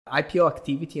IPO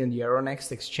activity on the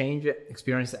Euronext exchange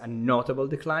experienced a notable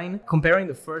decline. Comparing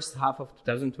the first half of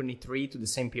 2023 to the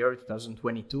same period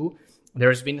 2022, there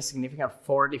has been a significant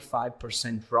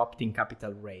 45% drop in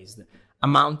capital raised,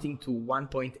 amounting to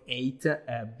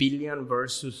 1.8 billion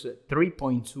versus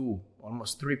 3.2,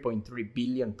 almost 3.3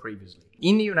 billion previously.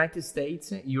 In the United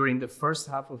States, during the first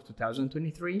half of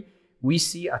 2023, we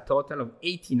see a total of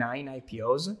 89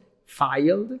 IPOs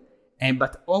filed,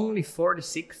 but only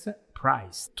 46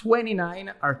 priced.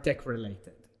 29 are tech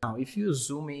related. Now, if you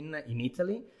zoom in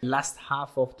Italy, last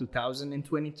half of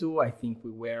 2022, I think we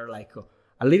were like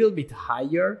a little bit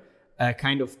higher,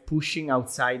 kind of pushing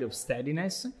outside of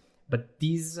steadiness. But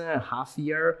this half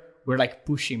year, we're like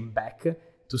pushing back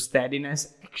to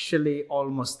steadiness, actually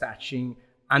almost touching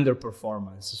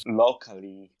underperformance.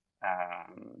 Locally,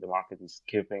 the market is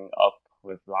keeping up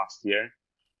with last year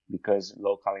because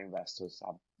local investors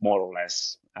are more or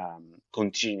less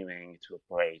continuing to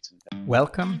operate.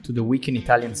 Welcome to the Week in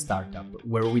Italian Startup,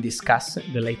 where we discuss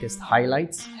the latest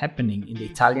highlights happening in the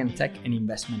Italian tech and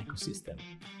investment ecosystem.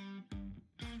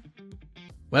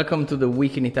 Welcome to the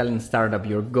Week in Italian Startup,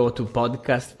 your go-to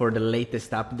podcast for the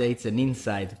latest updates and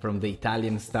insight from the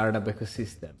Italian startup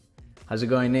ecosystem. How's it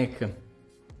going, Nick?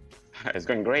 It's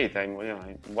going great. I'm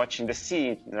watching the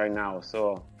sea right now,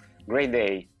 so great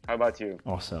day. How about you?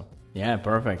 Awesome. Yeah,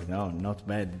 perfect. No, not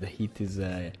bad. The heat is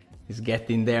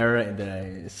getting there.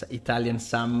 The Italian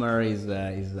summer is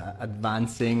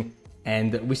advancing,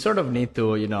 and we sort of need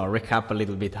to recap a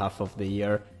little bit half of the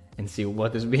year and see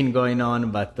what has been going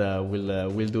on. But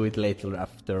we'll do it later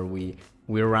after we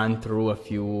run through a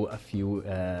few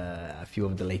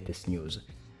of the latest news.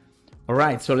 All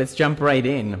right, so let's jump right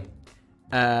in.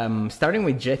 Starting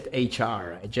with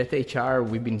JetHR. JetHR,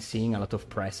 we've been seeing a lot of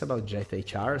press about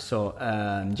JetHR. So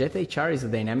JetHR is a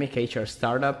dynamic HR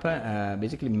startup,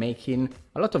 basically making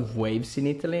a lot of waves in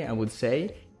Italy, I would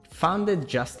say. Founded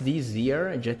just this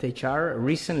year, JetHR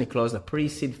recently closed a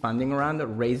pre-seed funding round,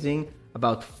 raising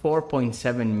about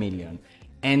 4.7 million.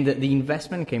 And the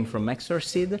investment came from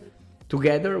Exorseed,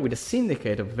 together with a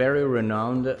syndicate of very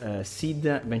renowned seed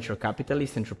venture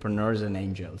capitalists, entrepreneurs, and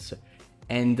angels.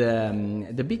 And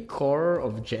the big core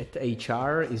of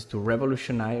JetHR is to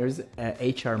revolutionize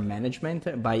HR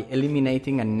management by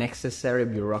eliminating unnecessary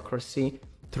bureaucracy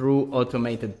through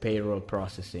automated payroll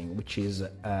processing, which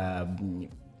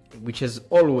has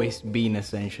always been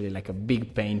essentially like a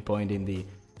big pain point in the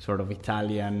sort of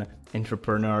Italian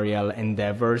entrepreneurial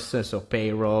endeavors. So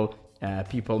payroll,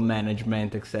 people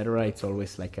management, etc. It's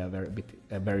always like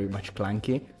very much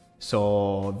clunky.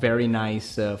 So very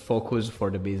nice focus for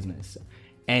the business.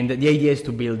 And the idea is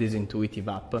to build this intuitive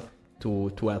app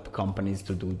to help companies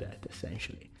to do that,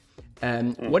 essentially.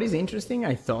 What is interesting,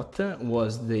 I thought,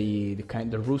 was the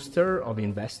roster of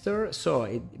investors. So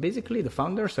basically, the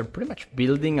founders are pretty much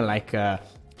building like a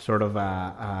sort of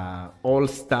a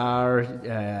all-star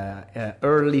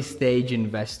early stage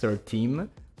investor team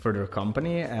for their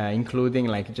company, including,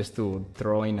 like, just to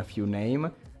throw in a few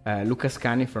names, Luca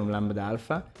Scani from Lambda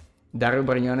Alpha, Dario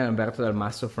Brignone and Alberto Dal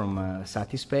Masso from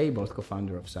Satispay, both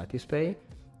co-founder of Satispay.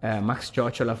 Max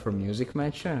Ciocciola from Music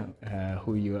Match,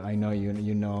 who I know you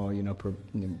know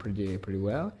pretty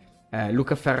well.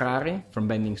 Luca Ferrari from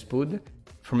Bending Spoons.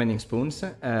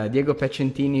 Diego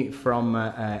Pecentini from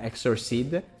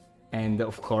Exorseed, and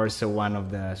of course one of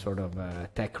the sort of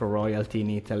tech royalty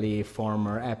in Italy,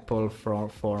 former Apple,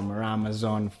 former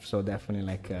Amazon. So definitely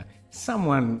like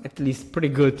someone at least pretty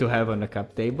good to have on the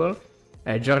cap table.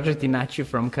 Giorgio Tinacci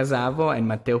from Casavo and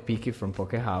Matteo Picchi from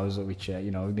Pokehouse, which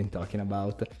we've been talking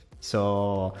about.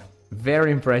 So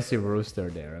very impressive roster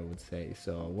there, I would say.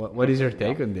 So what is your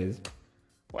take on this?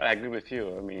 Well, I agree with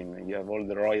you. I mean, you have all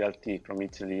the royalty from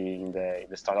Italy in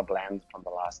the startup land from the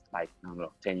last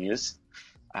 10 years,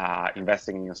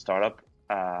 investing in a startup.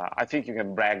 I think you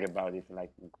can brag about it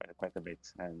quite a bit,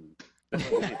 and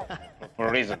for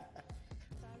a reason.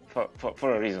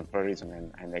 For a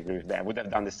reason, and I agree with that. I would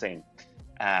have done the same.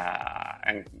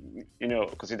 And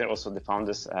consider also the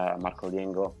founders, Marco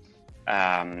Liengo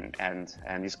and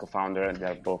his co-founder.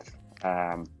 They're both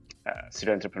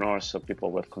serial entrepreneurs, so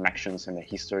people with connections and a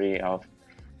history of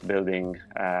building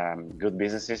good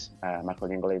businesses. Marco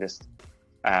Liengo latest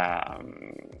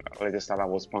startup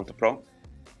was Pronto Pro.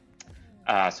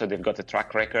 So they've got a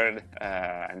track record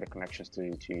and the connections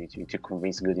to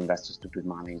convince good investors to put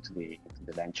money into the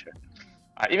venture.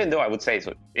 Even though I would say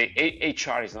so,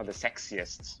 HR is not the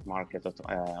sexiest market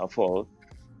of all.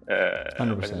 100%.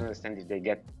 But I understand if they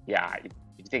get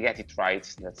it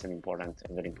right, that's a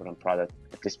very important product,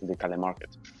 at least for the Italian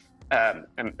market.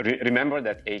 And remember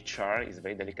that HR is a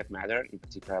very delicate matter, in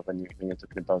particular when you're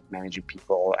talking about managing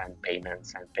people and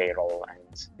payments and payroll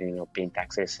and paying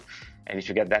taxes. And if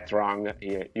you get that wrong,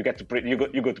 you go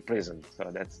to prison. So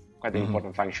that's quite an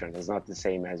important function. It's not the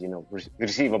same as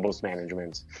receivables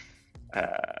management.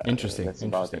 Interesting. That's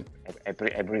about a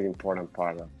pretty important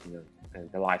part of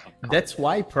the life of company. That's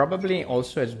why probably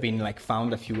also has been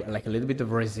found a little bit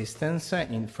of resistance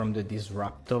from the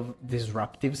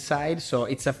disruptive side. So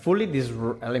it's a fully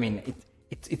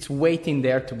it's waiting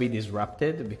there to be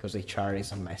disrupted, because HR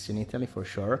is a mess in Italy for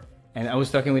sure. And I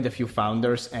was talking with a few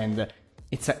founders, and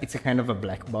it's a kind of a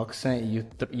black box.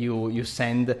 You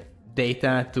send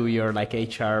data to your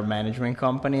HR management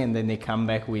company, and then they come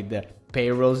back with the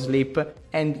payroll slip,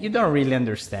 and you don't really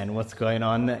understand what's going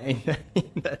on in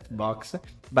that box.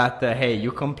 But hey,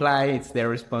 you comply, it's their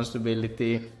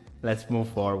responsibility. Let's move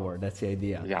forward. That's the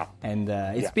idea. Yeah. And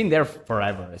it's been there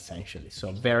forever, essentially.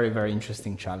 So very, very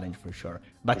interesting challenge for sure.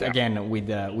 But again, with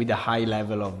a high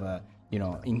level of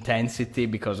intensity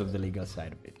because of the legal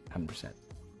side of it, 100%.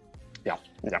 Yeah,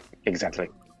 exactly.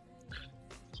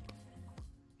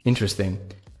 Interesting.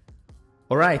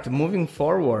 All right, moving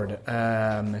forward,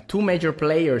 two major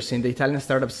players in the Italian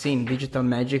startup scene, Digital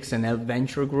Magics and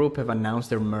Venture Group, have announced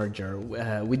their merger.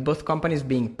 With both companies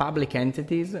being public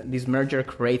entities, this merger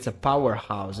creates a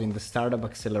powerhouse in the startup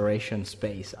acceleration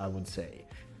space, I would say.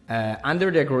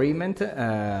 Under the agreement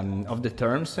of the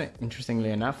terms,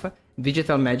 interestingly enough,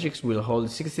 Digital Magics will hold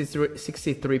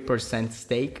 63%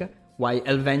 stake,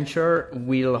 while Venture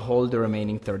will hold the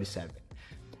remaining 37%.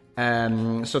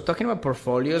 So talking about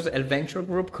portfolios, Venture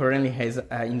Group currently has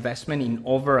investment in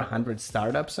over 100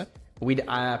 startups with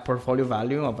a portfolio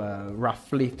value of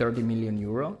roughly 30 million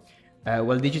euro,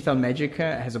 while Digital Magic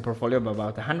has a portfolio of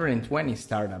about 120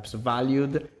 startups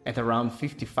valued at around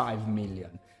 55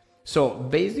 million. So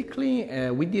basically,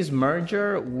 with this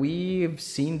merger, we've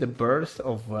seen the birth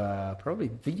of probably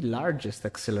the largest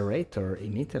accelerator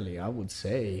in Italy, I would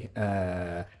say.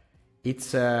 It's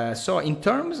so in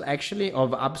terms actually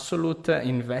of absolute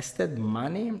invested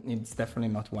money, it's definitely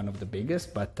not one of the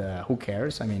biggest, but who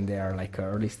cares? I mean, they are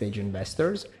early stage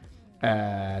investors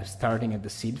starting at the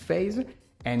seed phase,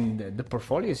 and the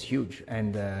portfolio is huge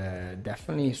and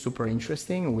definitely super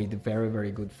interesting with very,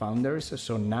 very good founders.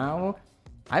 So now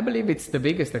I believe it's the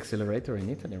biggest accelerator in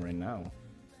Italy right now.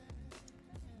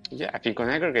 Yeah, I think on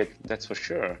aggregate, that's for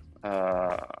sure.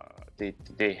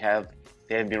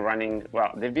 They've been running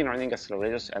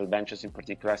accelerators, Ventures in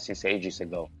particular, since ages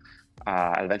ago.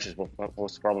 Ventures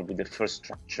was probably the first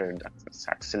structured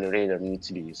accelerator in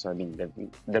Italy. So I mean,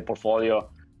 the portfolio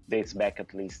dates back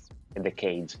at least a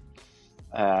decade.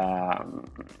 And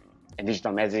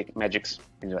Digital Magics,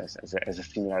 as a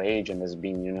similar age, and has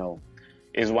been,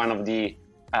 is one of the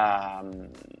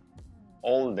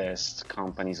oldest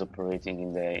companies operating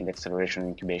in the acceleration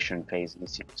incubation phase.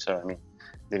 So I mean,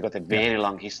 they've got a very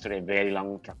long history, a very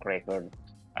long track record,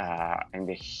 and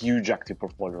a huge active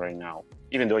portfolio right now.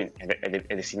 Even though at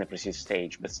the senior pre-seed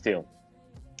stage, but still,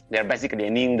 they're basically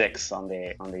an index on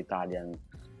the Italian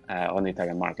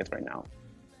market right now.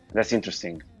 That's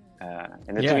interesting,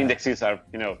 and the two indexes are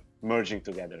merging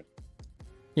together.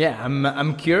 Yeah,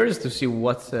 I'm curious to see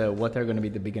what are going to be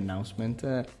the big announcement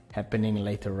happening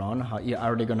later on.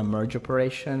 Are they going to merge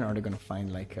operation? Are they going to find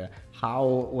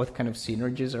what kind of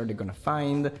synergies are they going to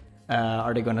find?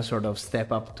 Are they going to sort of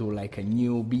step up to a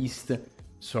new beast,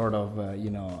 sort of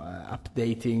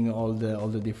updating all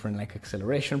the different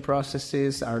acceleration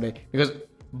processes? Are they, because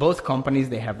both companies,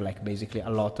 they have basically a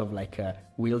lot of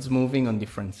wheels moving on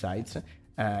different sides.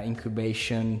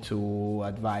 Incubation to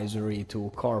advisory to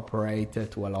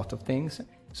corporate to a lot of things.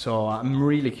 So I'm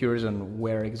really curious on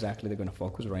where exactly they're going to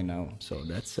focus right now. So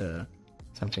that's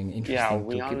something interesting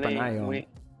to keep an eye on.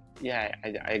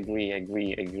 I agree.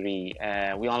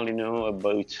 We only know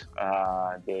about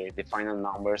the final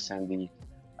numbers and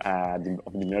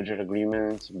of the merger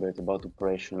agreement, but about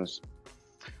operations,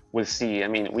 we'll see. I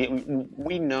mean,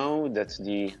 we know that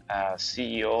the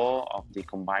CEO of the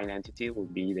combined entity will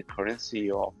be the current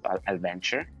CEO of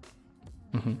Venture,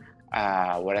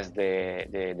 whereas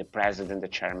the president, the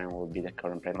chairman, will be the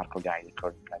current Marco Gai, the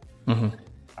current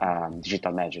president,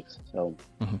 Digital Magics. So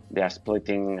they are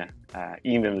splitting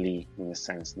evenly, in a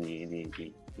sense,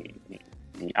 the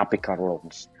apical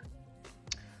roles.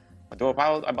 But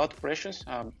about operations,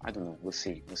 I don't know. We'll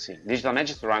see. Digital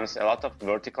Magics runs a lot of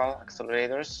vertical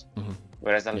accelerators,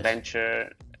 whereas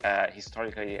Venture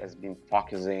historically has been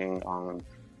focusing on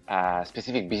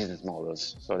specific business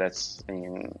models. So that's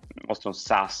most on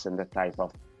SaaS and that type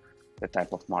of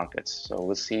markets. So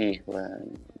we'll see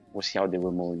how they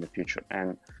will move in the future.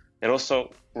 And They're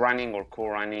also running or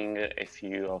co-running a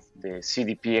few of the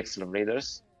CDP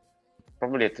accelerators,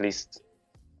 probably at least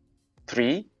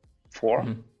 3,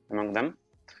 4 among them.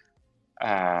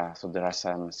 So there are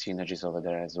some synergies over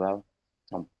there as well.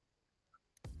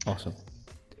 Awesome.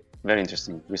 Very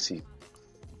interesting. We see.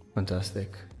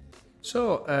 Fantastic.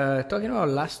 So talking about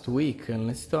last week, and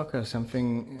let's talk about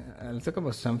something a little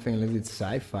bit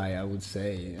sci-fi, I would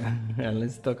say. And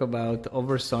let's talk about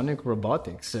Oversonic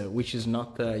Robotics, which is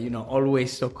not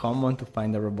always so common to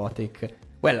find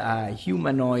a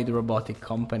humanoid robotic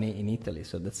company in Italy.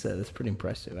 So that's pretty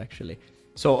impressive, actually.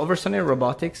 So Oversonic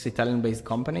Robotics, Italian-based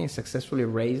company, successfully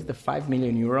raised €5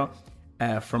 million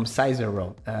from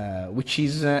Sizero, which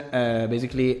is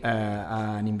basically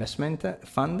an investment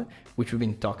fund, which we've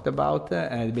been talked about.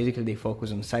 Basically, they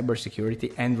focus on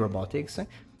cybersecurity and robotics.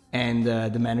 And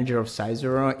the manager of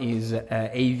Sizero is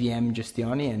AVM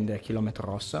Gestioni and Chilometro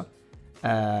Rosso.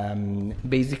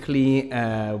 Basically,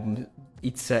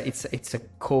 it's a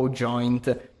co-joint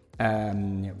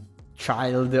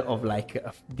child of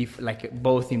like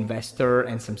both investor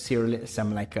and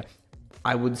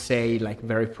I would say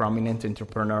very prominent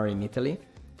entrepreneur in Italy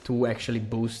to actually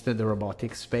boost the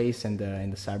robotics space and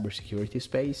the cybersecurity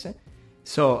space.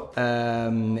 So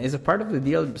as a part of the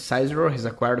deal, Sizero has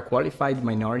acquired a qualified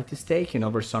minority stake in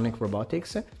Oversonic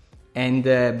Robotics, and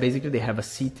basically they have a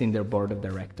seat in their board of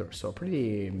directors. So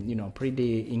pretty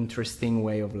interesting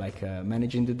way of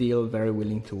managing the deal. Very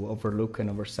willing to overlook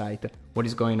and oversight what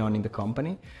is going on in the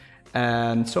company.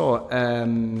 So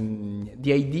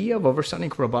the idea of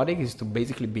Oversonic Robotics is to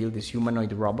basically build these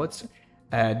humanoid robots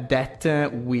that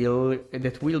will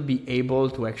be able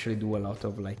to actually do a lot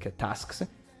of tasks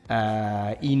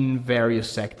in various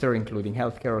sectors, including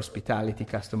healthcare, hospitality,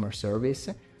 customer service.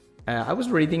 I was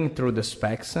reading through the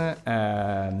specs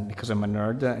because I'm a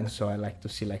nerd, and so I like to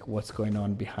see what's going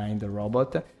on behind the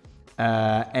robot.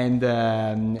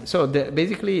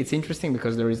 Basically it's interesting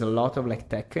because there is a lot of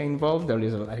tech involved. There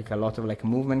is a lot of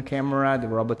movement camera. The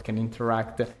robot can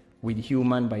interact with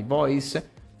human by voice.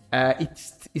 It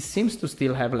seems to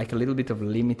still have a little bit of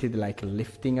limited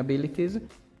lifting abilities.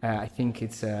 I think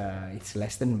it's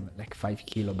less than 5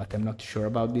 kilo, but I'm not sure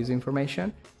about this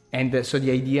information. And so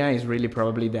the idea is really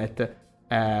probably that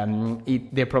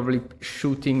they're probably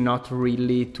shooting not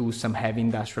really to some heavy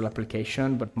industrial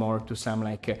application, but more to some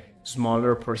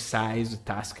smaller, precise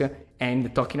task.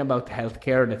 And talking about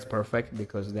healthcare, that's perfect,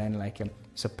 because then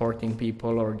supporting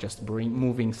people or just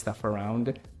moving stuff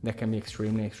around, that can be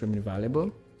extremely, extremely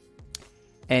valuable.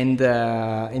 And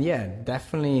yeah,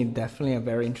 definitely a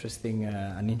very interesting,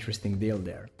 an interesting deal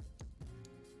there.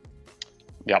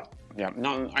 Yeah.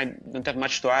 No, I don't have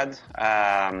much to add.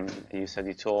 You said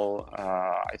it all.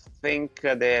 I think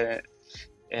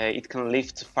it can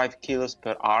lift 5 kilos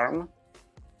per arm,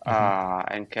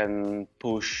 and can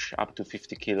push up to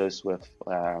 50 kilos with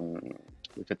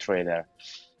a trailer.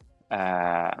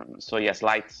 So yes,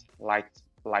 light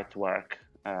work.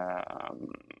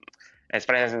 As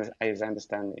far as I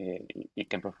understand, it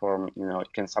can perform.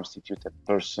 It can substitute a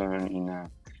person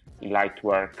in light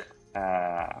work.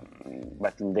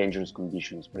 But in dangerous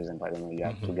conditions, for example, I don't know, you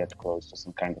have to get close to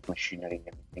some kind of machinery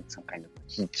and some kind of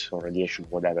heat or radiation,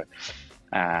 whatever,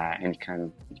 and it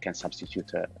can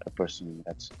substitute a person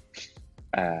that's,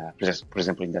 for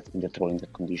example, in that role, in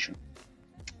that condition.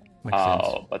 But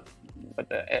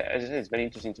as I said, it's very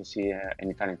interesting to see an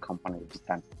Italian company with this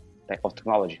type of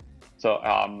technology. So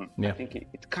I think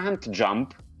it can't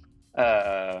jump.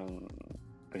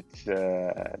 But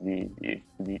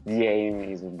the aim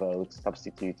is about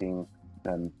substituting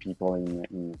people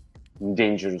in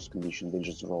dangerous conditions,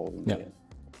 dangerous role in the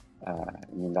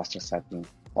industrial setting,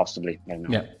 possibly. I don't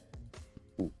know.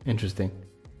 Yeah. Interesting.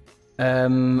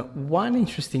 One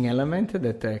interesting element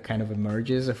that kind of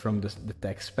emerges from the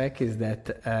tech spec is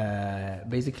that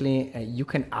basically you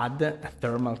can add a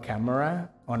thermal camera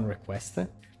on request,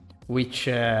 which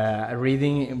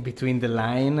reading between the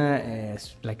line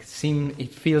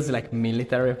it feels like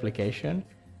military application,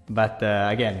 but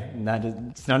again,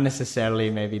 it's not necessarily.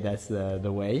 Maybe that's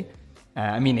the way.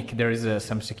 I mean, there is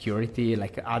some security,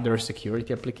 other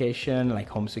security application, like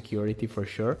home security for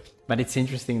sure. But it's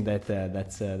interesting that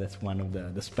that's one of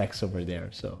the specs over there.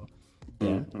 So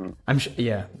yeah, I'm sure.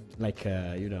 Yeah,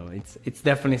 it's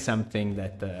definitely something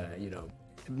that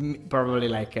probably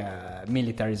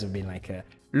militaries have been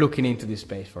looking into this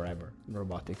space forever,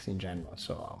 robotics in general.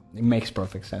 So it makes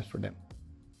perfect sense for them.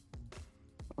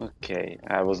 Okay,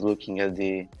 I was looking at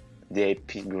the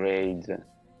AP grade.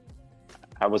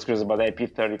 I was curious about the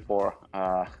IP34,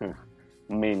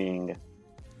 meaning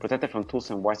protected from tools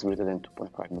and wires greater than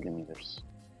 2.5 millimeters.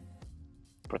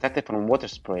 Protected from water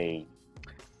spray.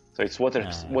 So it's water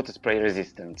spray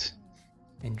resistant.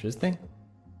 Interesting.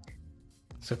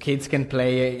 So kids can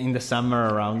play in the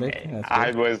summer around it. I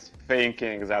was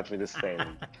thinking exactly the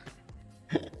same.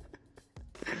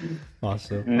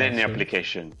 Awesome. Nanny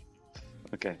application.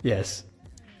 Okay. Yes.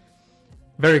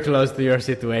 Very close to your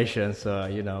situation, so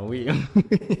we.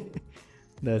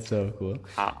 That's so cool.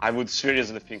 I would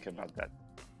seriously think about that.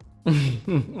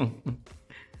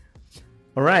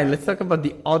 All right, let's talk about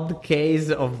the odd case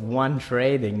of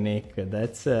OneTrading, Nick.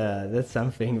 That's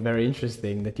something very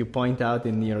interesting that you point out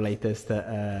in your latest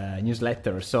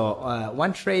newsletter. So,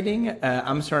 OneTrading,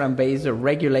 Amsterdam-based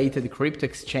regulated crypto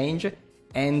exchange,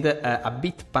 and a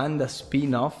Bitpanda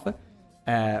spin-off,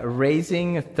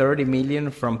 raising 30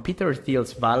 million from Peter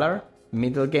Thiel's Valar,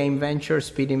 Middle Game Ventures,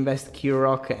 Speed Invest,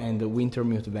 Keyrock, and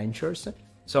Wintermute Ventures.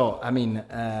 So,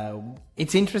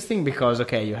 it's interesting because,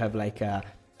 you have like a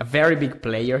very big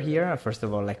player here. First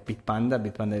of all, like Bitpanda.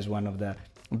 Bitpanda is one of the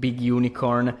big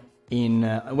unicorn in,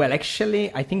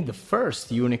 actually, I think the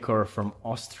first unicorn from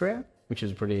Austria, which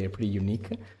is pretty unique.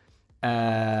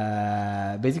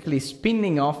 Basically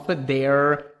spinning off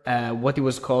their, what it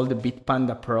was called the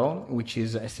Bitpanda Pro, which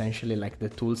is essentially like the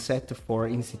tool set for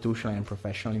institutional and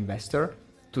professional investor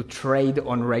to trade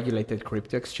on regulated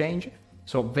crypto exchange.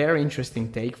 So very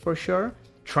interesting take for sure,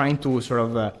 trying to sort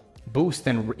of boost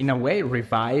and in a way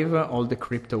revive all the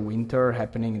crypto winter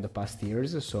happening in the past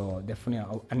years. So definitely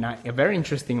a very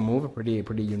interesting move, pretty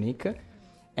unique.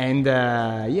 And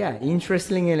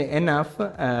interestingly enough,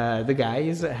 the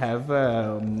guys have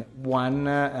one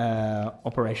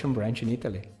operation branch in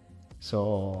Italy.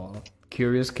 So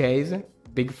curious case,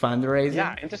 big fundraising.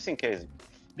 Yeah, interesting case.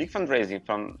 Big fundraising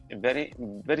from very,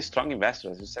 very strong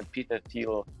investors. You said Peter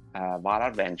Thiel,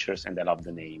 Valar Ventures, and I love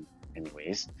the name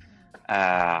anyways.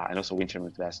 And also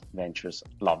Wintermute Ventures,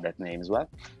 love that name as well.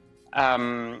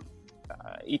 I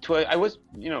was,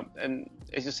 and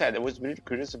as you said, I was really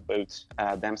curious about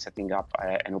them setting up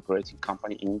an operating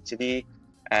company in Italy.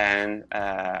 And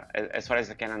as far as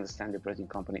I can understand, the operating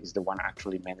company is the one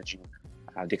actually managing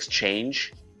the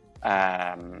exchange.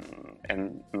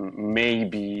 And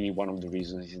maybe one of the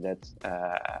reasons is that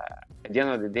at the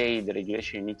end of the day, the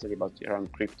regulation in Italy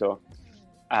around crypto,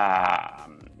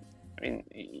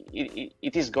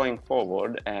 it is going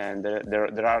forward, and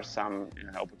there are some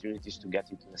opportunities to get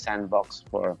into the sandbox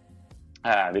for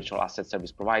virtual asset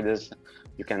service providers.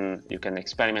 You can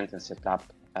experiment and set up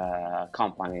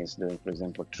companies doing, for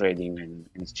example, trading and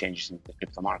exchanges in the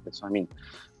crypto market. So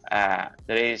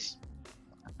there is,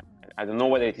 I don't know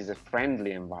whether it is a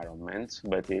friendly environment,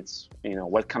 but it's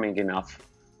welcoming enough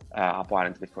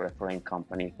apparently for a foreign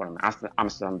company, for an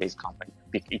Amsterdam-based company, to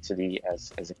pick Italy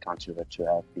as a country where to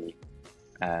have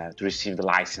to receive the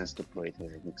license to operate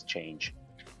as an exchange.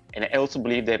 And I also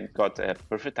believe they've got a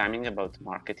perfect timing about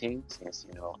marketing, since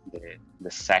the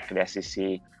SEC, the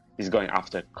SEC, is going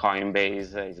after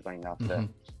Coinbase, is going after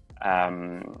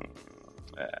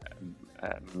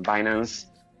Binance,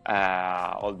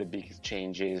 all the big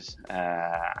exchanges,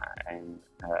 and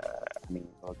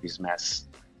all this mess.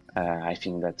 I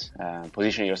think that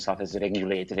positioning yourself as a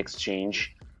regulated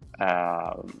exchange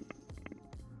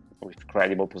with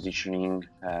credible positioning,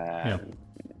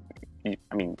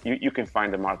 you can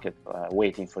find the market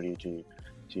waiting for you to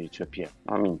appear.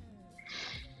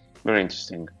 Very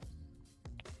interesting.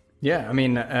 Yeah,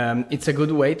 it's a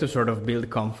good way to sort of build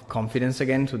confidence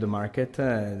again to the market,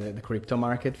 the crypto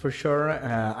market for sure.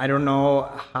 I don't know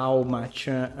how much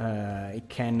it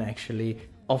can actually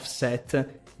offset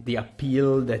the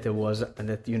appeal that it was,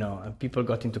 that people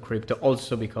got into crypto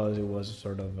also because it was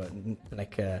sort of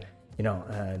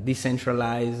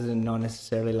decentralized, not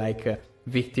necessarily like a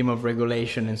victim of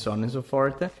regulation and so on and so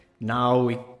forth. Now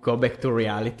we go back to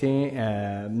reality.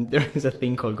 There is a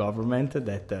thing called government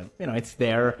that it's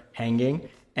there hanging,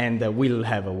 and will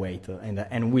have a way to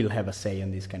and will have a say on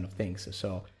these kind of things.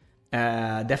 So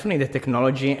definitely the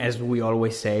technology, as we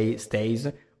always say, stays.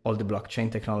 All the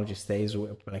blockchain technology stays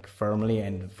firmly,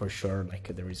 and for sure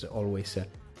there is always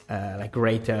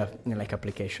great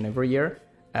application every year.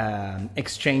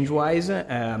 Exchange wise,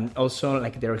 also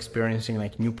they're experiencing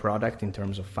new product in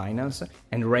terms of finance,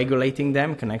 and regulating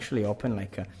them can actually open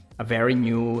a very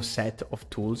new set of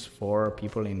tools for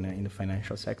people in the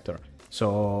financial sector.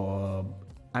 So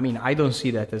I don't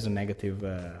see that as a negative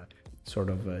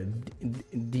sort of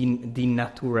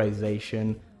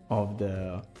denaturization of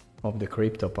the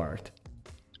crypto part.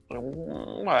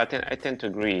 Well, I tend to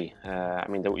agree.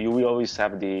 You will always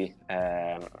have the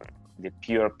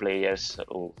pure players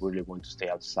who really want to stay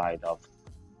outside of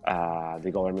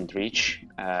the government reach,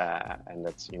 and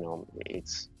that's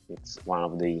it's one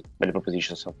of the value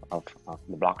propositions of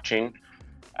the blockchain.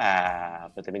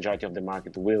 but the majority of the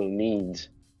market will need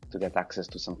to get access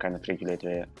to some kind of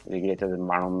regulated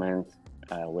environment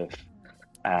with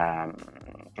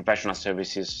professional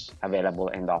services available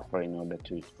and offer in order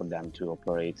for them to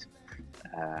operate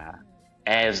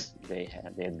as they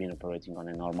had been operating on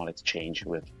a normal exchange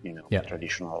with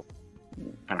traditional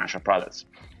financial products.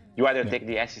 You either take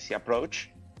the SEC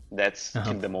approach, that's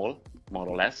kill them all, more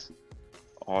or less,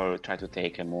 or try to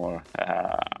take a more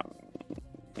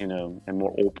a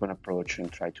more open approach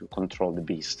and try to control the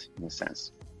beast in a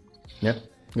sense. Yeah,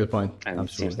 good point. And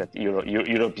Absolutely. It seems that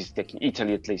Europe is taking,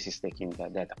 Italy at least is taking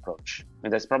that approach.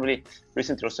 And that's probably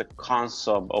recently also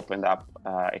Consob opened up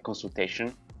a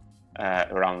consultation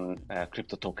around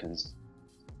crypto tokens.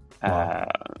 Wow.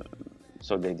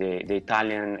 So the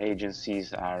Italian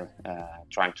agencies are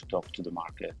trying to talk to the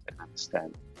market and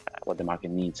understand what the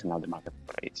market needs and how the market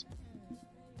operates.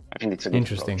 I think it's a good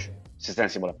interesting approach. It's a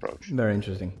sensible approach. Very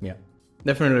interesting. Yeah,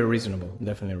 definitely reasonable.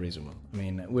 I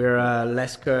mean, we're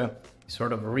less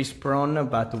sort of risk prone,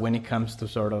 but when it comes to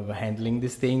sort of handling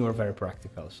this thing, we're very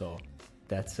practical. So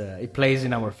that's it plays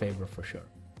in our favor for sure.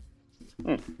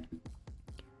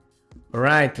 All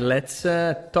right, let's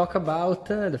talk about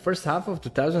the first half of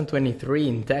 2023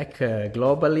 in tech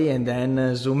globally, and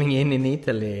then zooming in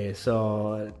Italy.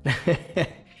 So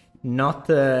not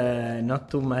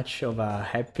too much of a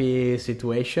happy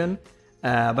situation,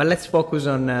 but let's focus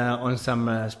on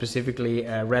some specifically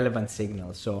relevant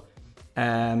signals. So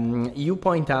you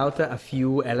point out a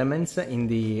few elements in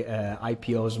the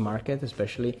IPOs market,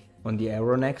 especially on the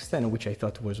Euronext, and which I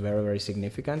thought was very, very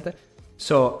significant.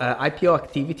 So IPO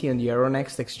activity on the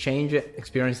Euronext exchange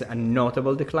experienced a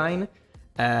notable decline.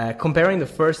 Comparing the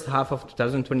first half of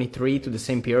 2023 to the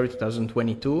same period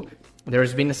 2022, there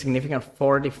has been a significant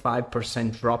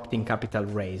 45% drop in capital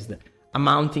raised,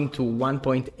 amounting to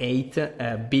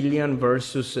 1.8 billion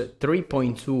versus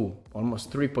 3.2,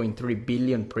 almost 3.3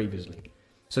 billion previously.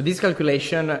 So this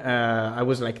calculation, I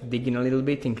was digging a little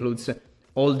bit, includes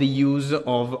all the use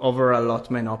of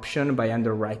over-allotment option by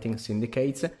underwriting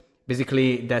syndicates.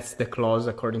 Basically, that's the clause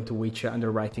according to which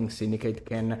underwriting syndicate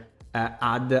can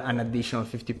add an additional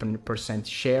 50%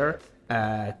 share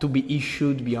to be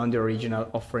issued beyond the original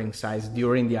offering size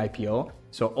during the IPO.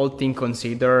 So all things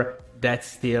considered, that's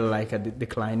still a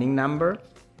declining number.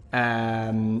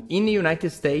 In the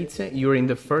United States, during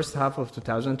the first half of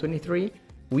 2023,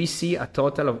 we see a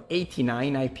total of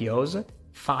 89 IPOs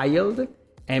filed,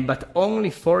 but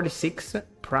only 46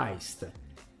 priced.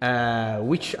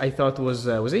 Which I thought was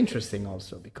interesting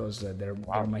also, because there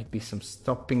might be some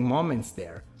stopping moments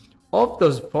there. Of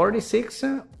those 46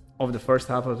 of the first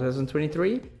half of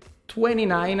 2023,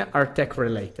 29 are tech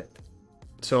related.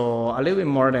 So a little bit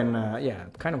more than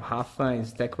kind of half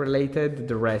is tech related.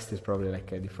 The rest is probably a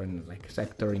different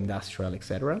sector, industrial,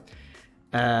 etc.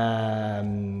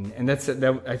 And I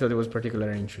thought it was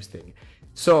particularly interesting.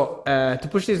 So to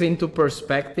push this into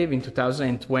perspective, in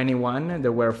 2021,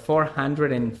 there were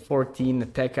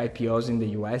 414 tech IPOs in the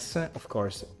US, of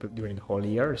course, during the whole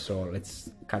year. So let's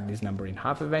cut this number in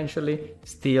half eventually.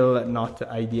 Still not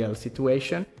ideal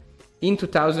situation. In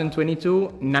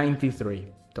 2022, 93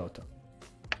 total.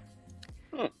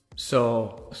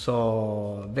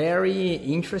 So very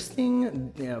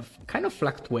interesting, kind of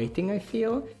fluctuating, I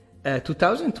feel.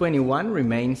 2021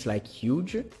 remains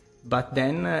huge. But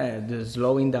then the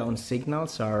slowing down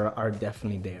signals are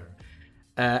definitely there.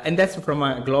 And that's from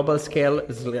a global scale /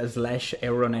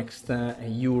 Euronext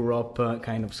Europe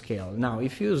kind of scale. Now,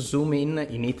 if you zoom in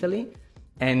Italy,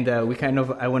 and I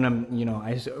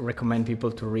recommend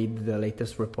people to read the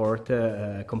latest report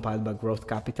compiled by Growth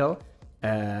Capital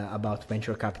about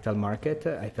venture capital market.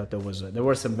 I thought there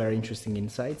were some very interesting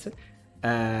insights.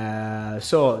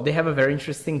 So they have a very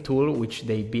interesting tool which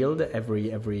they build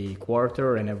every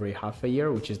quarter and every half a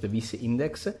year, which is the VC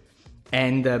index.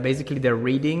 And basically their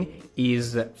reading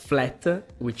is flat,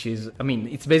 which is,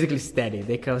 it's basically steady.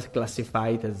 They classify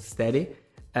it as steady.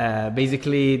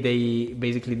 Basically they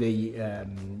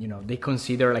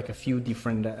consider a few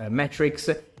different metrics,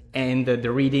 and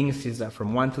the readings is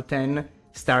from 1 to 10,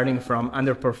 starting from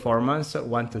underperformance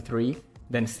 1 to 3.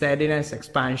 Then steadiness,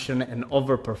 expansion, and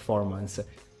overperformance.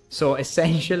 So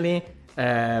essentially,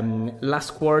 last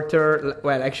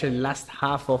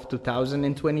half of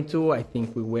 2022, I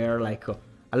think we were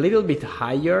a little bit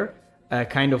higher,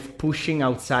 kind of pushing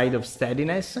outside of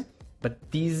steadiness.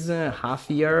 But this half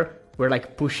year, we're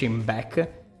pushing back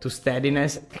to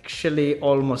steadiness, actually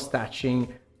almost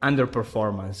touching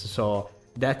underperformance. So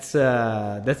that's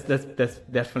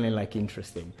definitely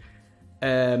interesting.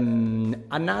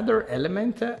 Another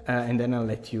element, and then I'll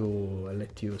let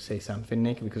you say something,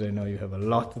 Nick, because I know you have a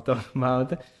lot to talk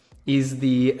about, is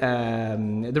the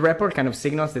report kind of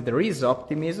signals that there is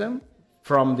optimism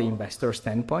from the investor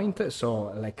standpoint.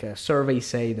 So like surveys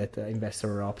say that investors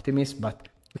are optimists, but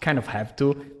we kind of have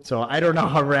to. So I don't know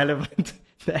how relevant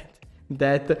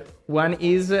that one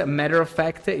is. Matter of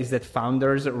fact is that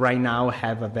founders right now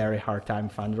have a very hard time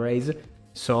fundraise.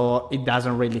 So it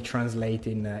doesn't really translate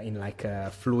in like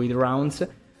fluid rounds.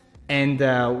 And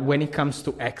when it comes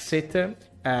to exit,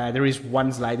 there is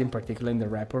one slide in particular in the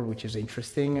report which is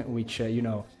interesting, which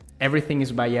everything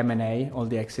is by M&A, all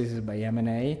the exits is by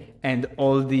M&A, and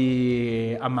all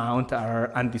the amount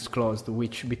are undisclosed,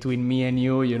 which between me and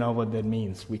you know what that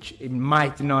means, which it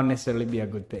might not necessarily be a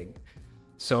good thing.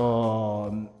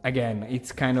 So again,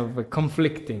 it's kind of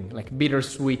conflicting, like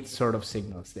bittersweet sort of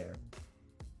signals there.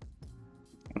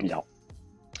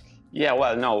 Yeah.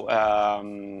 Well, no.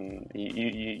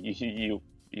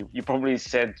 You probably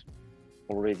said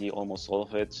already almost all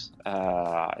of it,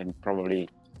 and probably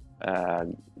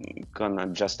gonna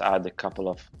just add a couple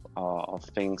of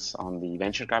things on the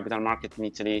venture capital market in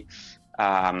Italy.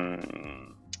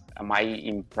 My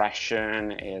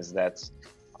impression is that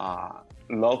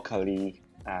locally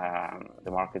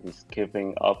the market is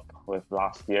keeping up with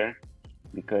last year,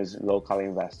 because local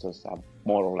investors are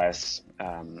more or less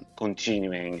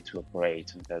continuing to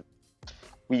operate. That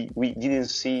we didn't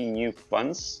see new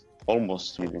funds,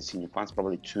 almost we didn't see new funds,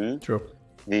 probably two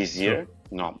this year,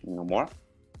 no more.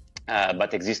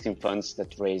 But existing funds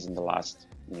that raised in the last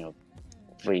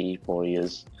 3-4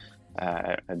 years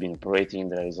have been operating.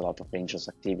 There is a lot of angels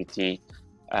activity.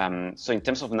 So in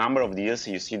terms of number of deals,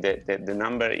 you see that the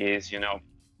number is,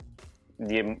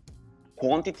 the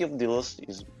quantity of deals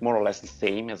is more or less the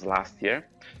same as last year.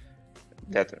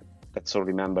 So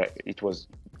remember, it was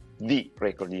the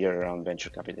record year around venture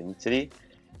capital in Italy.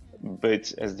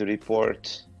 But as the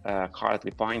report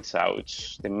correctly points out,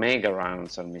 the mega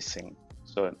rounds are missing.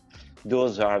 So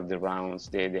those are the rounds,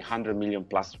 the 100 million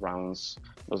plus rounds.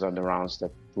 Those are the rounds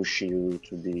that push you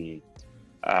to the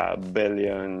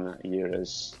billion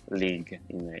euros league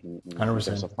in terms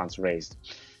of funds raised.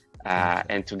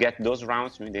 And to get those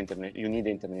rounds, you need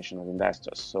international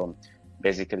investors. So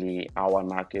basically, our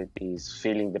market is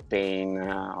feeling the pain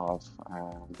of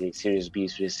the Series B,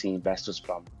 Series C investors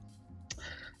from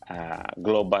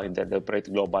global that operate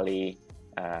globally,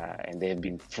 and they have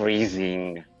been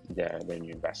freezing their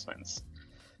new investments.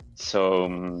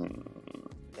 So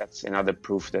that's another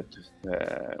proof that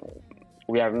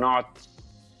we are not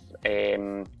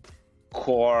a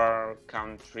core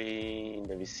country in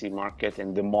the VC market,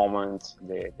 and the moment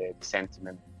the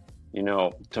sentiment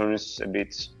turns a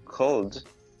bit cold,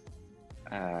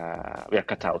 we are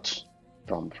cut out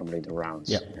from later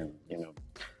rounds. And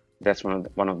that's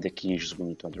one of the key issues we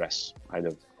need to address,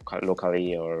 either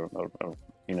locally or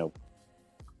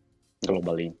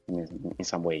globally in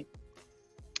some way.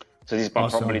 So this is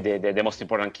probably the most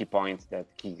important key point, that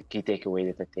key takeaway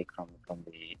that I take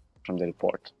from the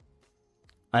report.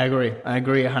 I agree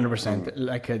 100%.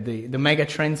 Like the mega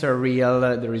trends are real.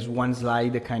 There is one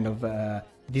slide that kind of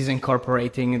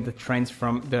disincorporating the trends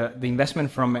from the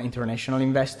investment from international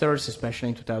investors, especially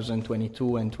in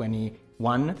 2022 and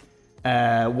 21.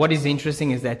 What is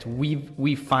interesting is that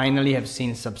we finally have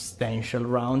seen substantial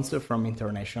rounds from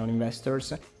international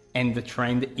investors, and the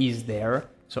trend is there.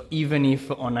 So even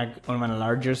if on a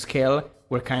larger scale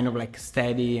we're kind of like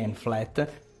steady and flat,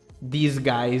 these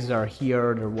guys are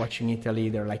here, they're watching Italy,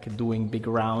 they're like doing big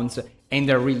rounds, and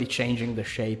they're really changing the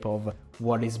shape of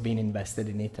what is being invested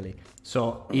in Italy.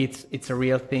 So it's a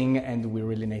real thing, and we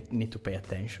really need to pay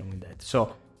attention with that.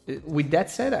 So with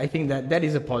that said, I think that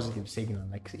is a positive signal.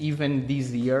 Like even this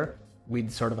year,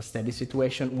 with sort of a steady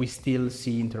situation, we still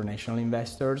see international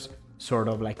investors sort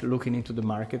of like looking into the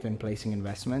market and placing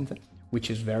investment, which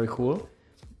is very cool.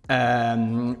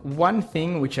 One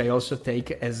thing which I also take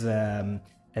as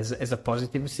a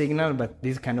positive signal, but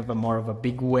this is kind of more of a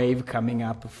big wave coming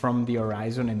up from the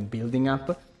horizon and building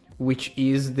up, which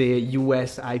is the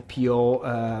US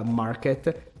IPO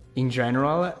market in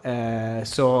general.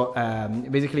 So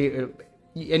basically,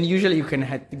 and usually you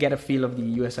can get a feel of the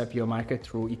US IPO market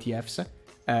through ETFs,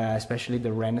 especially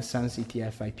the Renaissance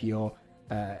ETF IPO,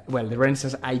 the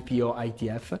Renaissance IPO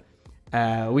ITF,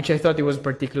 which I thought it was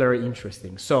particularly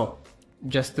interesting. So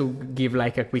just to give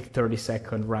like a quick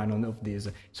 30-second run of this.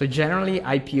 So generally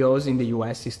IPOs in the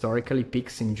US historically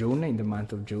peaks in June, in the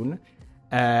month of June.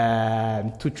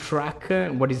 To track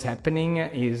what is happening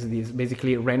is this.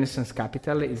 Basically, Renaissance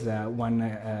Capital is one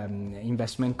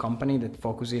investment company that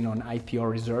focuses on IPO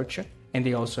research, and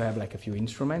they also have like a few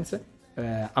instruments,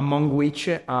 among which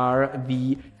are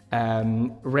the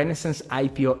Renaissance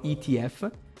IPO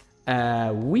ETF,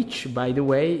 which, by the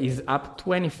way, is up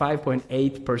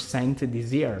 25.8%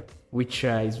 this year, which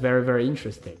is very, very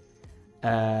interesting.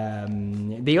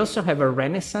 They also have a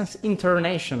Renaissance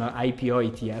International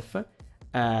IPO ETF,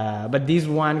 but this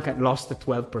one lost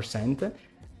 12%.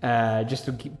 Just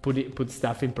to put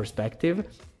stuff in perspective,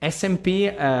 S&P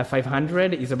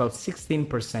 500 is about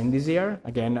 16% this year.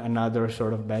 Again, another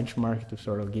sort of benchmark to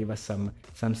sort of give us some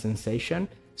sensation.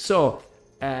 So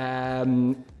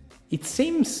it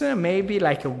seems maybe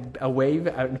like a wave,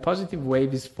 a positive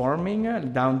wave is forming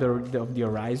down the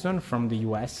horizon from the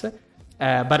US.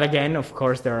 But again, of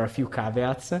course, there are a few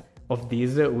caveats of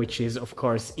this, which is, of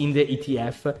course, in the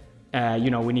ETF,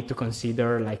 we need to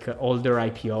consider like older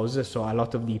IPOs. So a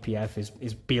lot of the ETF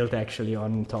is built actually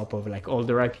on top of like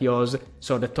older IPOs.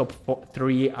 So the top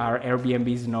three are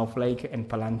Airbnb, Snowflake, and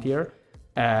Palantir,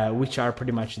 which are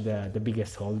pretty much the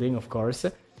biggest holding, of course.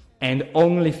 And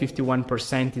only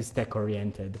 51% is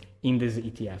tech-oriented in this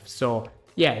ETF. So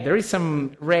yeah, there is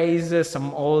some raise,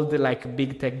 some old like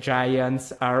big tech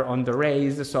giants are on the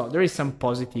raise. So there is some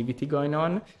positivity going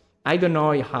on. I don't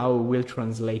know how it will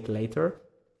translate later,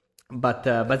 but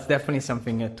it's definitely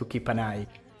something to keep an eye.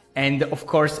 And of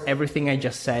course, everything I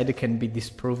just said can be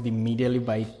disproved immediately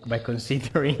by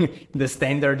considering the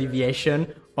standard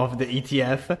deviation of the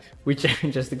ETF, which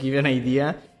just to give you an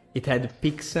idea, it had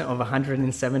peaks of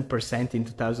 107% in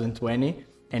 2020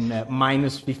 and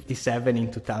minus 57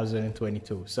 in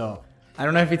 2022. So I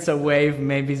don't know if it's a wave,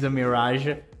 maybe it's a mirage,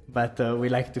 but we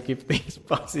like to keep things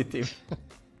positive.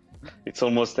 It's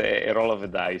almost a roll of the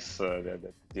dice.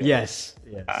 Yes.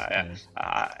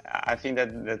 I think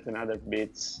that's another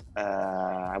bit.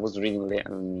 I was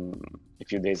reading a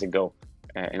few days ago.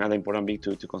 Another important bit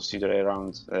to consider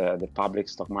around the public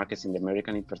stock markets in the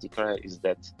American in particular is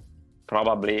that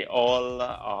probably all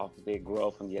of the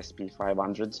growth on the S&P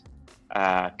 500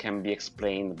 can be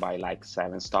explained by like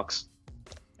 7 stocks,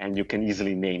 and you can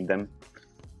easily name them.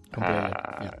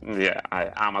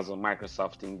 Amazon,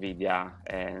 Microsoft, Nvidia,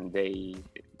 and they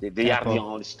are the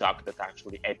only stock that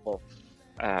actually Apple,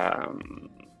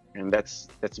 and that's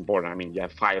important. I mean, you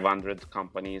have 500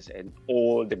 companies, and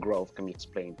all the growth can be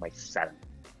explained by 7.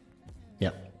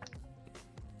 Yeah.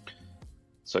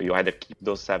 So you either keep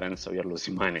those 7, so you're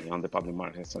losing money on the public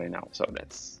markets right now. So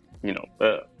that's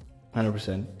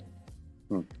 100%.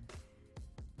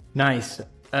 Nice.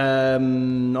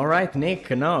 All right, Nick.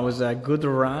 No, it was a good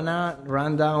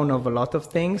rundown of a lot of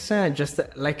things. Just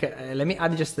like let me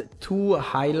add just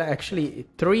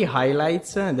 3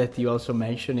 highlights that you also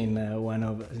mentioned in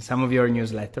some of your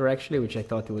newsletter, actually, which I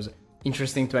thought it was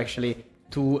interesting to actually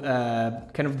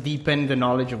kind of deepen the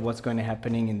knowledge of what's going to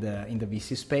happening in the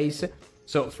VC space.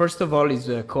 So first of all is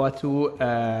a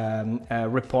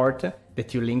COA2 report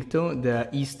that you linked to, the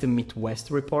East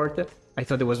Midwest report. I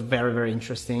thought it was very, very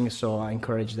interesting, so I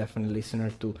encourage definitely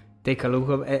listeners to take a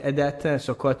look at that.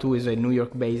 So COA2 is a New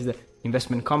York-based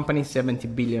investment company, 70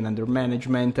 billion under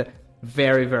management,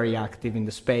 very, very active in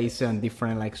the space and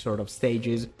different like sort of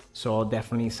stages. So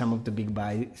definitely some of the big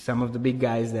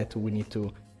guys that we need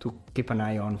to keep an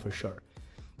eye on for sure.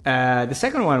 The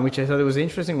second one, which I thought was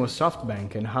interesting, was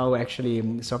SoftBank and how actually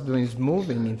SoftBank is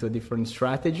moving into a different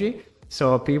strategy.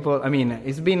 So people, I mean,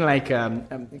 it's been like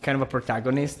kind of a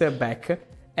protagonist back,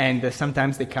 and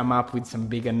sometimes they come up with some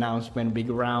big announcement, big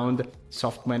round.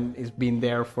 SoftBank has been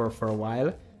there for a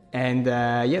while, and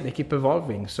they keep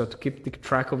evolving. So to keep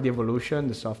track of the evolution,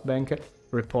 the SoftBank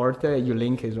report you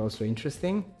link is also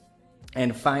interesting.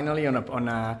 And finally, on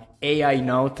a AI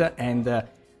note, and I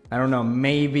don't know,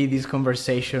 maybe this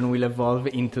conversation will evolve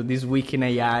into this week in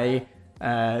AI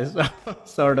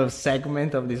sort of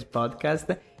segment of this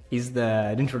podcast, is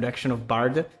the introduction of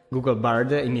Bard, Google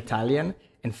Bard in Italian.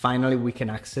 And finally, we can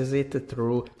access it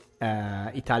through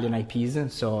Italian IPs.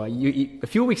 So a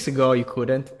few weeks ago, you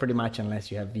couldn't pretty much unless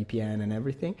you have VPN and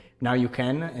everything. Now you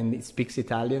can, and it speaks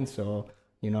Italian. So,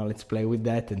 let's play with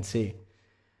that and see.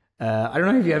 I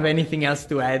don't know if you have anything else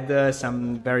to add.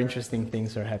 Some very interesting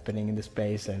things are happening in the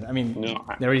space, and I mean,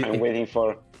 I'm waiting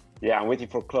for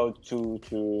Cloud 2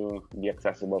 to be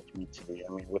accessible from Italy.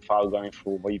 I mean, without going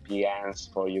through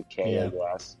VPNs for UK or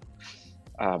US,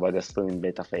 but they're still in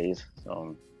beta phase.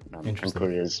 So I'm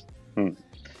curious. But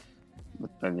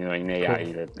in AI,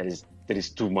 cool. there is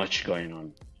too much going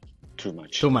on. Too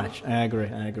much. I agree.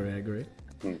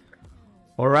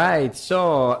 All right,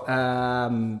 so.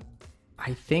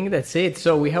 I think that's it.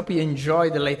 So we hope you enjoy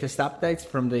the latest updates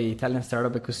from the Italian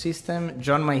startup ecosystem.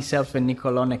 Join myself and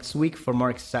Niccolo next week for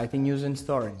more exciting news and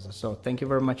stories. So thank you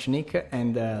very much, Nick,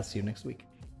 and see you next week.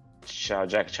 Ciao,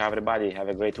 Jack. Ciao, everybody. Have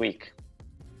a great week.